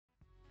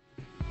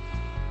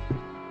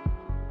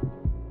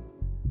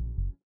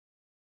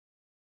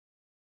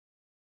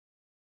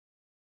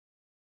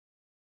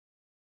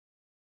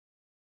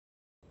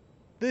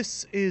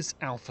This is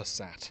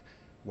Alphasat.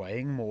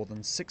 Weighing more than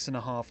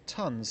 6.5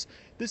 tons,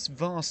 this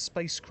vast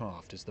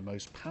spacecraft is the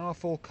most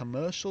powerful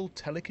commercial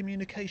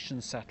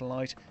telecommunications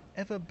satellite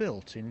ever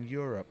built in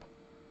Europe.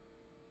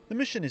 The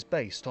mission is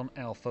based on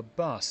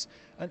Alphabus,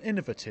 an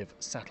innovative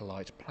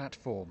satellite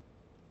platform.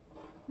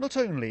 Not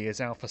only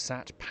is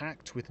Alphasat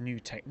packed with new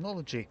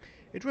technology,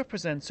 it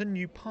represents a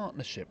new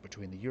partnership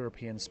between the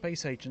European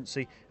Space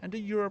Agency and a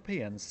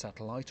European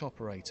satellite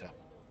operator.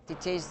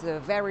 It is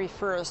the very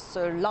first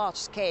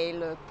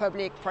large-scale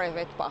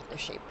public-private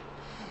partnership.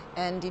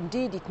 And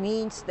indeed it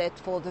means that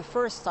for the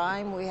first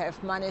time we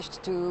have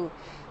managed to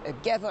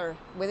gather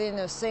within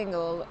a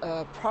single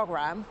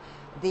program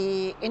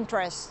the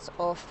interests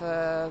of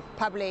a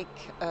public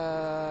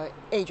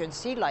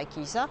agency like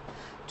ESA,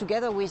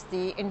 together with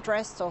the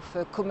interests of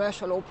a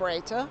commercial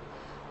operator,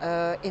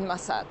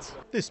 Inmarsat.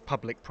 This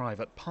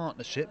public-private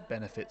partnership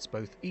benefits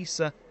both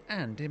ESA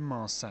and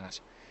Inmarsat.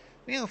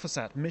 The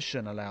Alphasat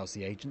mission allows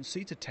the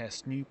agency to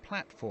test new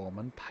platform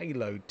and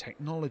payload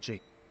technology,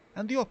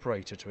 and the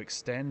operator to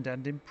extend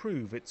and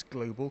improve its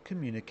global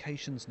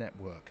communications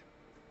network.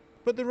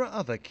 But there are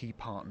other key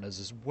partners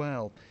as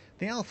well.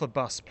 The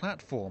Alphabus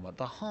platform at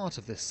the heart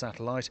of this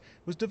satellite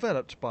was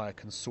developed by a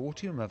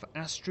consortium of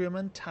Astrium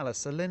and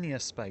Thales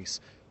Alenia Space,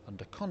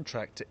 under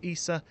contract to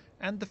ESA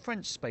and the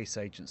French space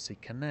agency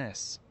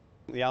CNES.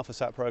 The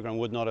Alphasat program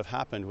would not have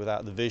happened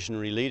without the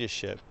visionary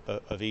leadership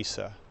of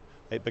ESA.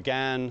 It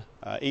began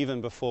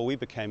even before we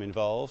became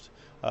involved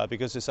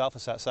because this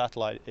Alphasat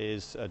satellite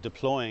is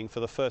deploying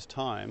for the first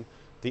time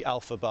the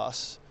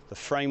Alphabus, the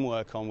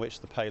framework on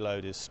which the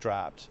payload is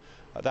strapped.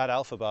 That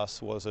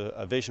Alphabus was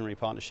a visionary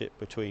partnership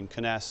between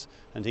CNES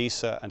and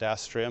ESA and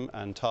Astrium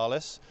and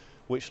Thales,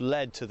 which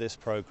led to this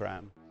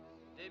program.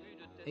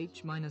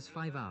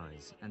 H-5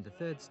 hours and the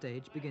third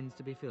stage begins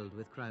to be filled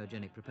with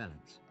cryogenic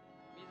propellants.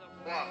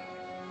 3,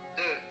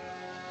 2, 1,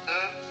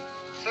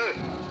 feu!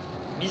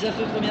 Mise à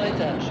feu premier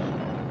étage.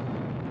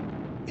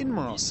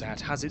 Inmarsat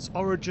has its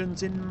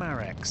origins in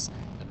MAREX,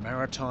 the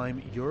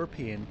Maritime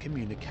European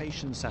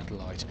Communication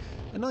Satellite,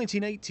 a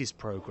 1980s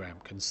programme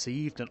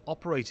conceived and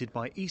operated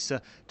by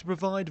ESA to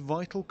provide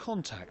vital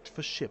contact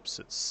for ships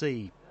at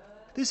sea.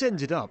 This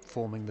ended up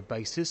forming the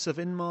basis of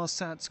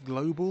Inmarsat's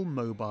global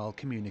mobile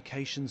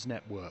communications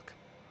network.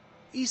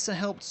 ESA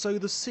helped sow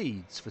the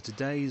seeds for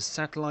today's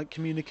satellite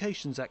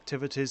communications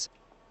activities,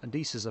 and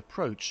ESA's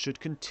approach should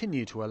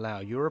continue to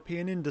allow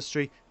European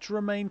industry to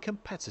remain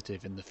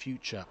competitive in the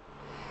future.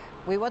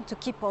 We want to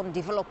keep on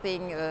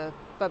developing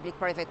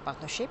public-private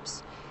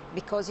partnerships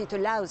because it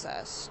allows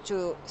us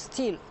to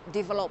still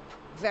develop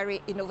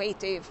very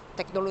innovative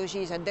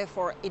technologies and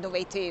therefore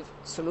innovative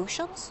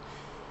solutions,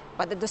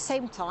 but at the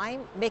same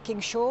time making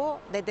sure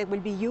that they will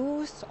be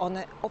used on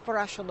an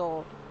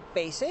operational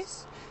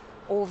basis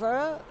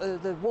over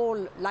the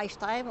whole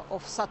lifetime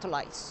of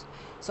satellites.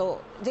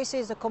 So this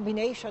is a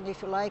combination,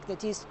 if you like,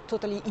 that is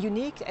totally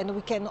unique and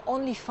we can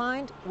only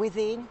find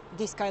within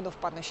this kind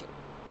of partnership.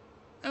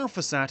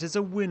 Alphasat is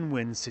a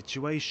win-win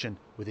situation,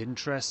 with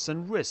interests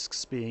and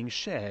risks being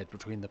shared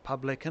between the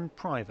public and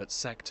private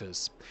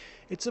sectors.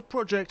 It's a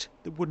project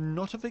that would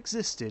not have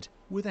existed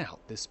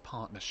without this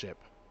partnership.